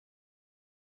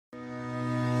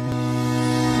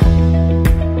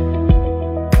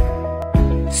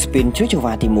ពីនជួយចង្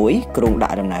វាទី1ក្រុងដា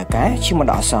ក់ដំណើរការជាបណ្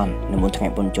ដោះអាសន្ននៅមុនថ្ងៃ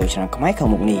បុណ្យចូលឆ្នាំខ្មែរខាង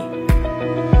មុខនេះ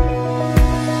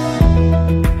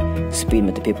ស្ពាន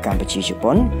មិត្តភាពកម្ពុជាជ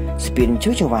ប៉ុនស្ពាន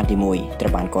ជួយចង្វាទី1ត្រូ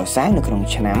វបានកសាងនៅក្នុង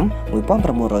ឆ្នាំ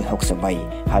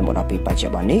1963ហើយមកដល់ពេលបច្ចុ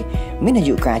ប្បន្ននេះមានអា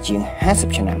យុកាលជាង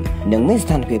50ឆ្នាំនិងមានស្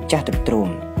ថានភាពចាស់ទ្រុឌទ្រោម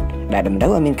ដែលតម្រូ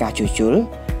វឲ្យមានការជួសជុល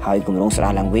ហើយគម្រោងស្ដា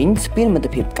រឡើងវិញស្ពានមិត្ត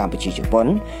ភាពកម្ពុជាជប៉ុន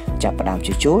ចាប់ផ្ដើម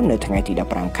ជួសជុលនៅថ្ងៃទី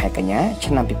15ខែកញ្ញា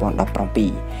ឆ្នាំ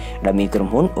2017ដែលមានក្រុម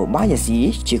ហ៊ុនអូបាយ៉ាស៊ី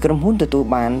ជាក្រុមហ៊ុនទទួល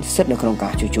បានសិទ្ធិនៅក្នុងកា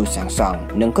រជួសជុលសាងសង់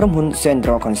និងក្រុមហ៊ុន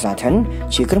Central Consultant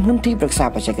ជាក្រុមហ៊ុនទីប្រឹក្សា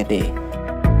បច្ចេកទេស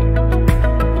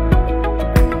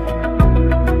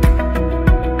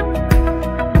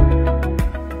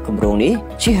គម្រោងនេះ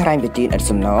ជាហិរញ្ញប្បទានឥត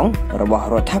សំណងរបស់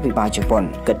រដ្ឋាភិបាលជប៉ុន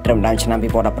គិតត្រឹមដើមឆ្នាំ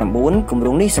2019គម្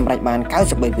រោងនេះសម្រេចបាន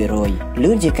 93%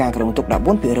 លឿនជាការគ្រោងទុក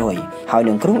 14% ហើយ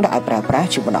នឹងគ្រោងដាក់ឲ្យប្រើប្រាស់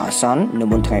ជាបណ្ដោះអាសន្ននៅ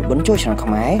មុនថ្ងៃបុណ្យចូលឆ្នាំខ្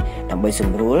មែរដើម្បីស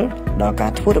ម្រួលដល់កា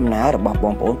រធ្វើដំណើររបស់ប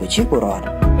ងប្អូនប្រជាពលរដ្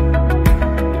ឋ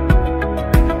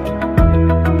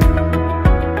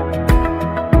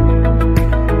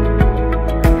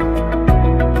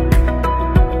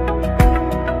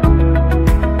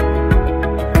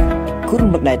គុណ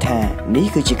មកដែរថានេះ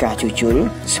គឺជាការជួសជុល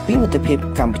ស្ពានមិត្តភាព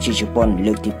កម្ពុជាជប៉ុន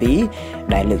លើកទី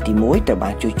2ដែលលើកទី1ត្រូវបា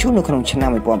នជួសជុលនៅក្នុងឆ្នាំ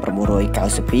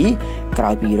1992ក្រោ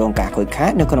យពីរងការខូចខា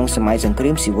តនៅក្នុងសម័យសង្គ្រា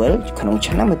មស៊ីវិលក្នុង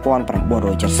ឆ្នាំ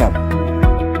1970